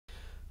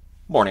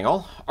Morning,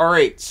 all. All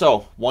right,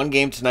 so one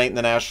game tonight in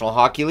the National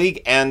Hockey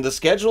League, and the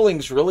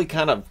scheduling's really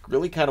kind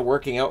of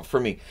working out for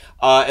me,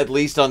 at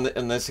least on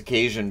this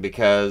occasion,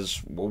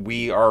 because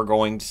we are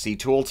going to see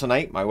Tool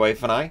tonight, my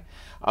wife and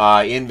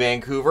I, in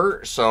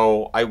Vancouver.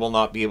 So I will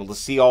not be able to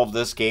see all of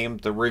this game.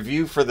 The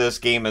review for this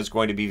game is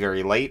going to be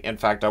very late. In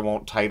fact, I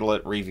won't title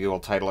it review. I'll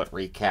title it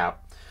recap,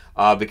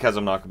 because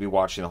I'm not going to be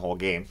watching the whole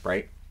game,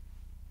 right?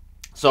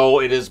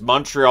 So it is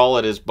Montreal.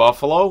 It is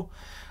Buffalo.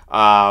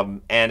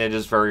 And it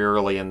is very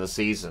early in the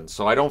season,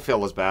 so I don't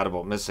feel as bad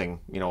about missing,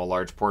 a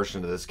large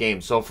portion of this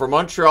game. So for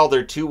Montreal,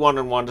 they're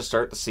 2-1-1 to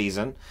start the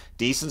season.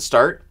 Decent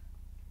start.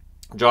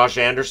 Josh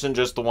Anderson,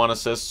 just the one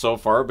assist so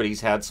far, but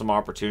he's had some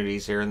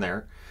opportunities here and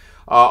there.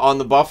 On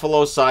the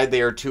Buffalo side,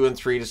 they are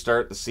 2-3 to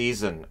start the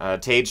season.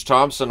 Tage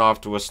Thompson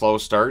off to a slow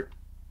start.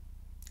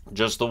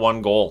 Just the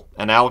one goal.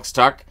 And Alex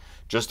Tuck,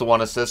 just the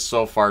one assist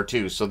so far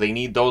too. So they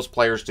need those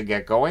players to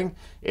get going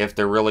if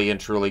they're really and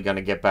truly going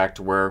to get back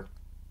to where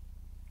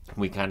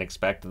we kind of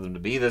expected them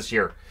to be this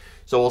year.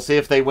 So we'll see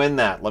if they win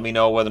that. Let me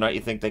know whether or not you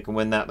think they can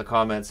win that in the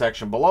comment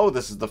section below.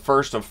 This is the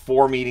first of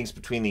 4 meetings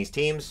between these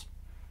teams.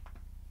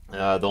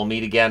 They'll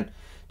meet again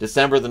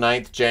December the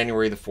 9th,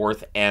 January the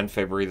 4th, and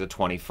February the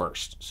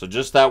 21st. So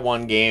just that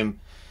one game.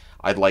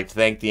 I'd like to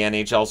thank the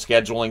NHL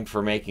scheduling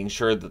for making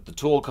sure that the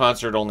Tool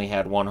concert only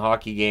had one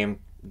hockey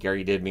game.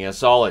 Gary did me a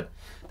solid.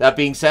 That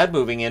being said,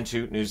 moving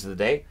into news of the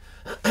day.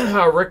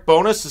 Rick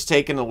Bowness has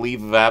taken a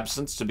leave of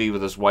absence to be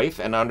with his wife,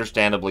 and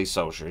understandably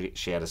so.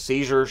 She had a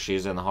seizure.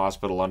 She's in the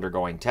hospital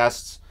undergoing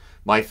tests.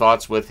 My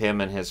thoughts with him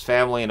and his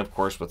family, and of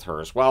course with her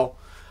as well.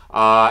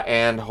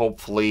 And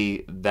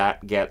hopefully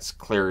that gets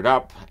cleared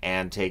up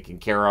and taken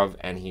care of,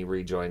 and he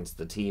rejoins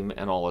the team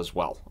and all as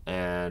well.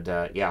 And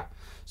yeah,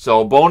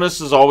 so Bowness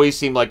has always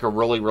seemed like a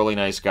really, really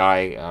nice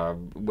guy.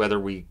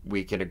 Whether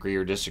we can agree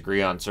or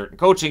disagree on certain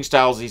coaching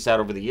styles he's had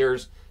over the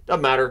years,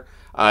 doesn't matter.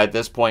 At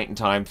this point in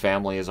time,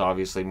 family is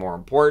obviously more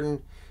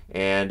important,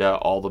 and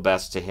all the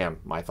best to him.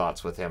 My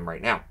thoughts with him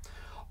right now.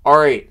 All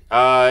right,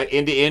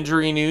 into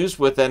injury news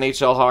with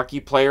NHL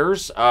hockey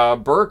players.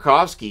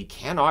 Burakovsky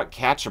cannot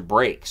catch a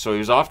break, so he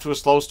was off to a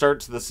slow start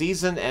to the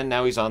season, and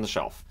now he's on the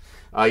shelf.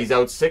 He's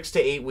out 6 to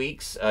 8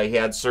 weeks. He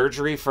had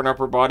surgery for an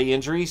upper body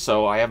injury,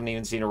 so I haven't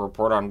even seen a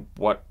report on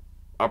what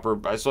upper...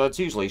 So that's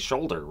usually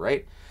shoulder,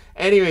 right?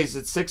 Anyways,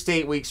 it's 6 to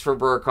 8 weeks for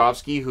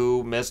Burakovsky,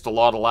 who missed a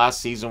lot of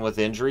last season with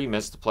injury,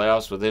 missed the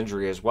playoffs with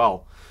injury as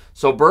well.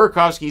 So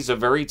Burakovsky's a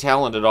very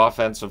talented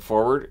offensive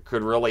forward,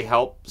 could really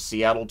help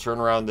Seattle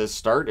turn around this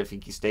start if he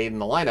stayed in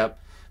the lineup,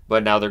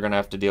 but now they're going to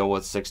have to deal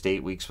with 6 to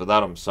 8 weeks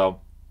without him. So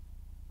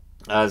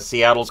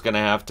Seattle's going to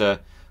have to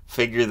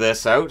figure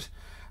this out.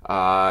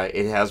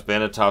 It has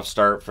been a tough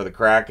start for the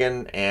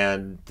Kraken,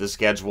 and the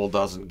schedule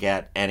doesn't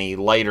get any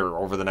lighter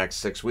over the next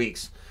 6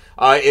 weeks.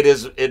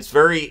 It's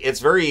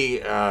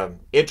very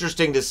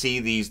interesting to see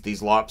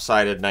these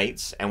lopsided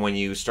nights, and when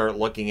you start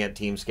looking at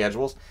team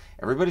schedules,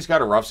 everybody's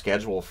got a rough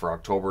schedule for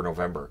October,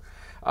 November.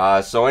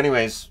 So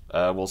anyways,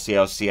 we'll see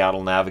how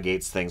Seattle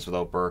navigates things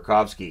without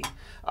Burakovsky.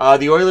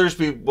 The Oilers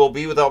will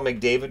be without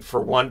McDavid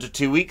for 1 to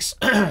 2 weeks.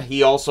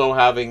 He also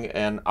having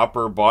an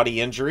upper body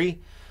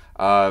injury,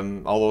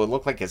 although it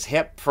looked like his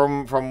hip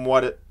from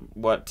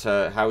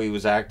how he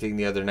was acting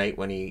the other night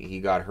when he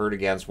got hurt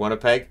against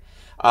Winnipeg.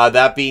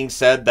 That being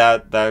said,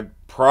 that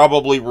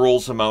probably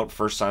rules him out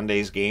for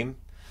Sunday's game.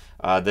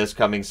 This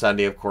coming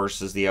Sunday, of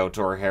course, is the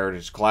Outdoor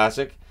Heritage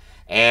Classic.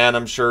 And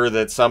I'm sure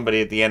that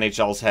somebody at the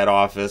NHL's head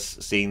office,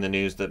 seeing the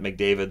news that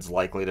McDavid's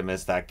likely to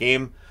miss that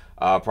game,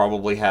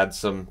 probably had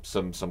some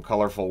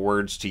colorful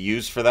words to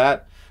use for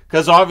that.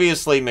 Because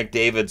obviously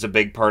McDavid's a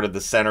big part of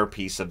the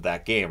centerpiece of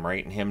that game,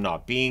 right? And him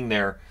not being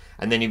there.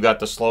 And then you've got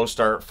the slow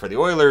start for the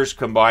Oilers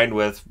combined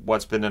with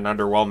what's been an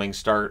underwhelming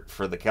start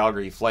for the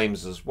Calgary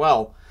Flames as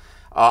well.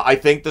 I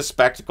think the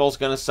spectacle's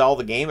going to sell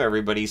the game.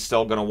 Everybody's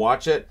still going to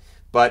watch it.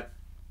 But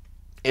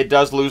it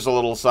does lose a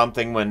little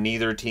something when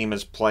neither team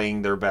is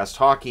playing their best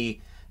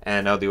hockey.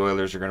 And now the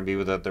Oilers are going to be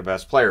without their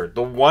best player.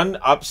 The one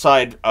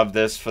upside of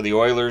this for the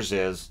Oilers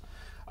is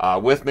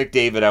with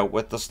McDavid out,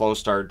 with the slow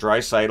start,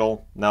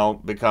 Draisaitl now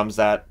becomes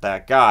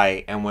that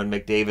guy. And when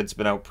McDavid's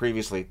been out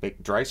previously,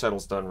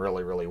 Draisaitl's done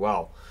really, really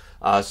well.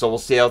 So we'll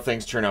see how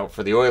things turn out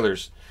for the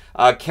Oilers.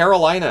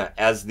 Carolina,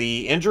 as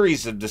the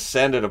injuries have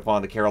descended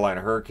upon the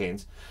Carolina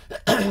Hurricanes.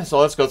 So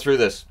let's go through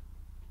this.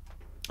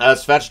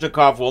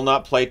 Svechnikov will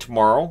not play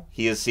tomorrow.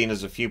 He is seen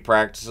as a few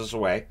practices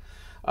away.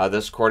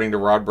 This according to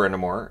Rod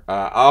Brind'Amour.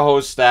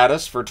 Aho's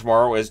status for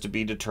tomorrow is to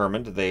be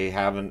determined. They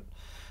haven't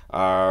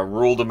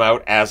ruled him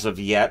out as of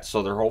yet,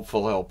 so they're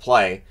hopeful he'll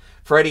play.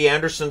 Freddie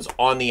Anderson's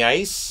on the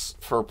ice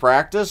for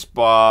practice,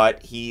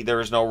 but there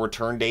is no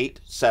return date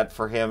set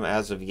for him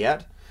as of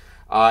yet.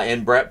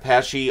 And Brett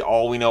Pesce,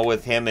 all we know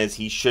with him is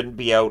he shouldn't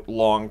be out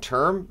long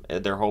term.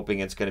 They're hoping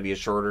it's going to be a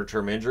shorter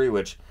term injury,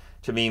 which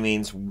to me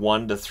means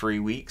 1 to 3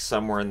 weeks,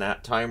 somewhere in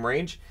that time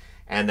range.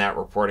 and that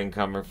reporting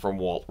coming from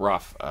Walt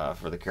Ruff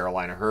for the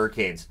Carolina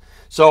Hurricanes.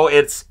 So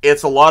it's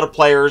a lot of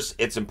players.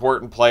 It's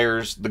important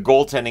players. The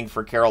goaltending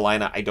for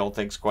Carolina, I don't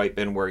think, has quite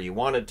been where you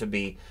want it to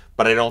be,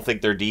 but I don't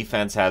think their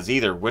defense has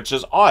either, which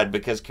is odd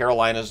because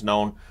Carolina's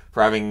known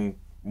for having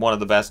one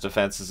of the best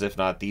defenses, if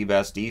not the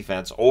best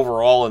defense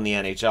overall in the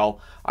NHL,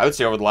 I would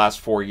say over the last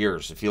 4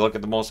 years. If you look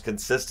at the most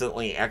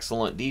consistently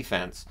excellent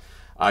defense,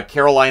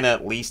 Carolina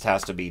at least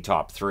has to be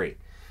top 3.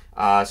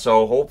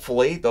 So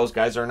hopefully those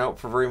guys aren't out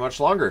for very much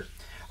longer.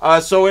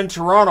 So in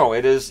Toronto,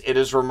 it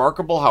is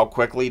remarkable how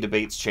quickly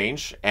debates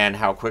change and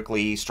how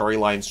quickly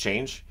storylines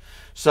change.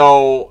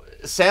 So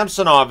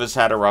Samsonov has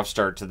had a rough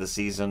start to the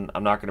season.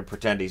 I'm not going to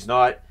pretend he's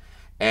not.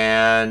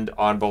 And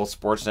on both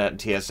Sportsnet and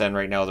TSN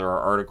right now, there are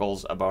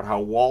articles about how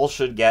Wall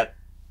should get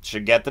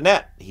the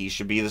net. He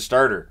should be the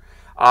starter.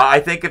 I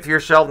think if you're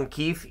Sheldon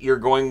Keefe, you're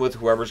going with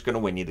whoever's going to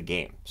win you the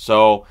game.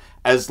 So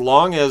as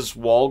long as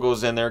Wall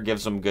goes in there,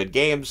 gives them good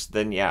games,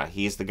 then yeah,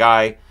 he's the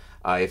guy.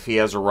 If he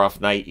has a rough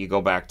night, you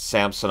go back to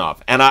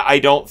Samsonov. And I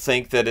don't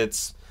think that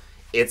it's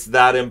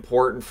that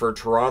important for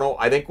Toronto.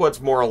 I think what's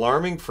more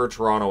alarming for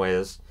Toronto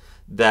is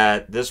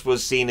that this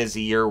was seen as a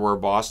year where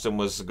Boston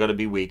was going to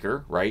be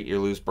weaker, right? You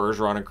lose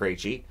Bergeron and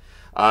Krejci.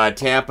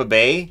 Tampa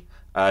Bay,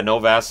 no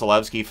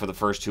Vasilevsky for the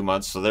first 2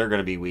 months, so they're going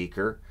to be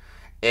weaker.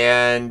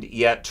 And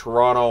yet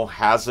Toronto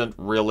hasn't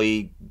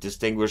really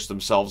distinguished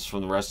themselves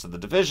from the rest of the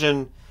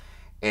division,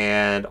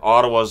 and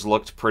Ottawa's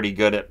looked pretty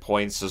good at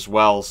points as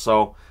well.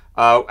 So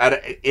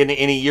in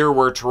a year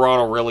where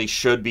Toronto really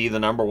should be the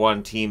number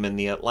 1 team in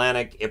the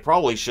Atlantic, it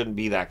probably shouldn't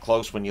be that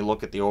close when you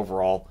look at the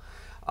overall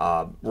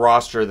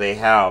roster they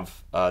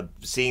have.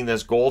 Seeing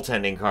this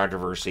goaltending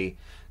controversy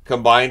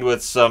combined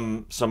with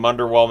some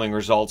underwhelming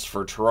results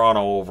for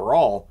Toronto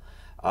overall,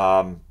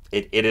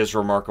 it is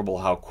remarkable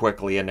how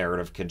quickly a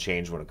narrative can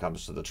change when it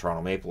comes to the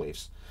Toronto Maple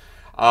Leafs.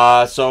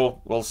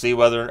 So we'll see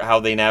how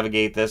they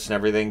navigate this and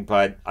everything,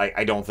 but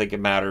I don't think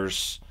it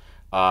matters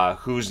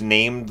who's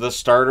named the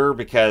starter,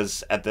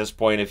 because at this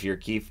point, if you're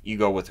Keefe, you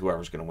go with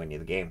whoever's going to win you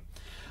the game.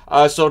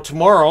 So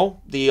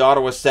tomorrow, the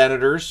Ottawa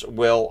Senators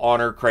will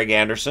honor Craig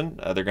Anderson.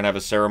 They're going to have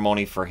a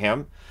ceremony for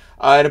him.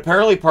 And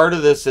apparently part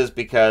of this is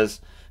because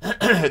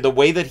the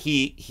way that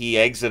he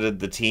exited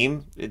the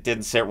team, it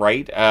didn't sit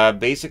right.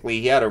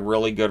 Basically, he had a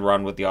really good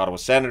run with the Ottawa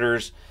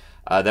Senators.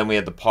 Then we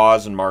had the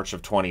pause in March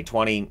of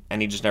 2020,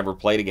 and he just never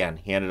played again.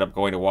 He ended up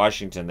going to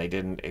Washington. They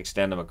didn't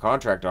extend him a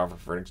contract offer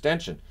for an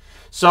extension.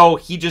 So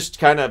he just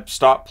kind of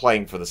stopped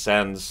playing for the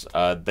Sens.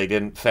 They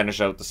didn't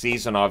finish out the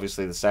season.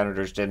 Obviously, the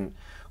Senators didn't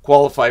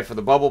qualify for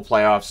the bubble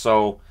playoffs,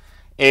 so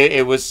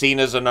it was seen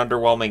as an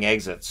underwhelming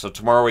exit. So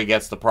tomorrow he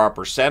gets the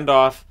proper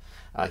send-off.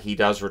 He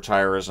does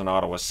retire as an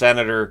Ottawa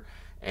Senator,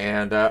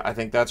 and I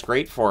think that's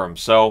great for him.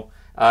 So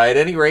at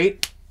any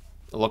rate,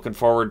 looking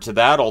forward to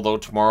that, although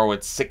tomorrow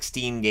it's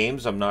 16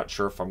 games. I'm not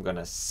sure if I'm going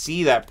to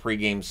see that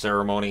pregame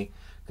ceremony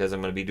because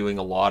I'm going to be doing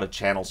a lot of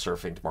channel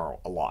surfing tomorrow.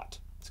 A lot.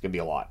 It's going to be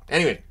a lot.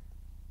 Anyway,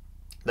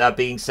 that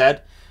being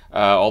said,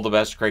 all the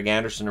best to Craig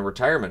Anderson in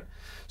retirement.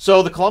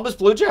 So the Columbus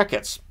Blue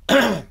Jackets.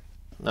 I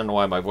don't know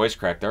why my voice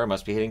cracked there. I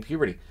must be hitting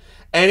puberty.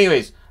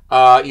 Anyways,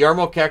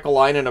 Jarmo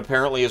Kekalainen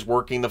apparently is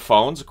working the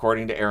phones,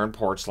 according to Aaron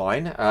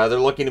Portzline. They're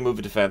looking to move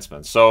a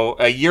defenseman. So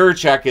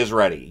Jiricek is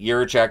ready.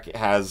 Jiricek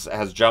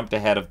has jumped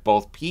ahead of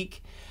both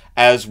Peak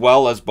as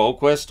well as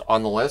Boqvist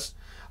on the list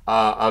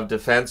of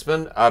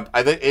defensemen.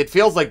 I think it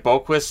feels like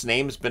Boqvist's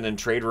name's been in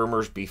trade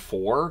rumors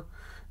before.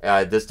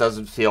 This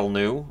doesn't feel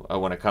new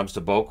when it comes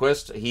to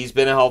Boqvist. He's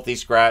been a healthy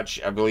scratch.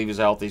 I believe he's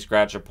a healthy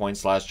scratch at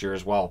points last year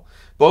as well.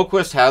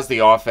 Boqvist has the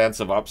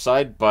offensive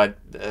upside, but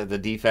the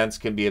defense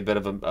can be a bit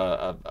of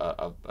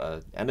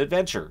an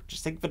adventure.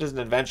 Just think of it as an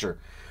adventure.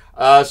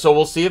 So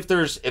we'll see if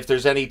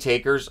there's any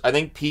takers. I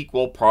think Peak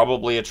will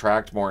probably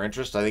attract more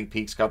interest. I think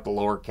Peak's got the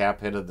lower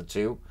cap hit of the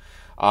two.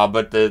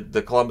 But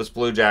the Columbus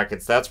Blue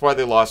Jackets, that's why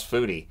they lost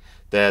Foudy.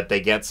 That they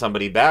get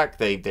somebody back.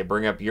 They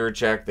bring up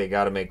Jiricek. They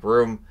got to make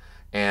room.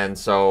 And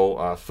so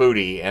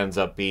Foudy ends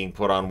up being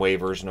put on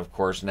waivers, and of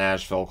course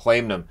Nashville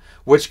claimed him,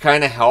 which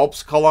kind of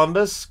helps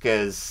Columbus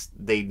because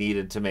they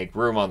needed to make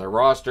room on their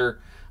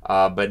roster,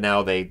 but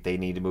now they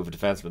need to move a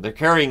defenseman. They're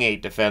carrying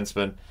 8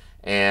 defensemen,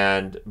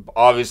 and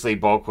obviously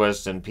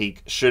Boqvist and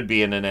Peak should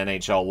be in an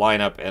NHL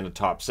lineup and a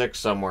top 6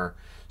 somewhere.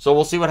 So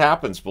we'll see what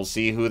happens. We'll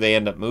see who they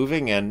end up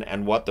moving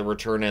and what the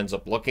return ends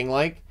up looking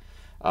like.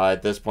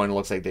 At this point, it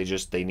looks like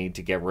they need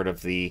to get rid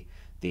of the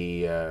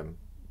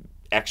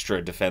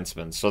extra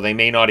defensemen. So they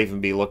may not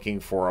even be looking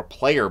for a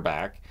player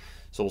back.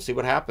 So we'll see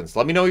what happens.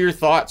 Let me know your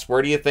thoughts.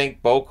 Where do you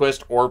think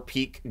Boqvist or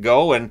Peak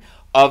go? And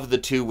of the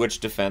two,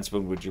 which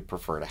defenseman would you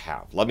prefer to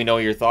have? Let me know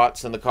your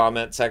thoughts in the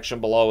comment section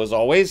below as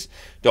always.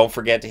 Don't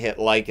forget to hit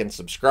like and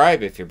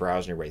subscribe if you're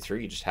browsing your way through.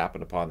 You just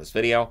happened upon this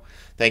video.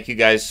 Thank you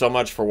guys so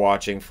much for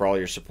watching, for all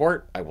your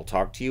support. I will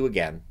talk to you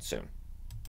again soon.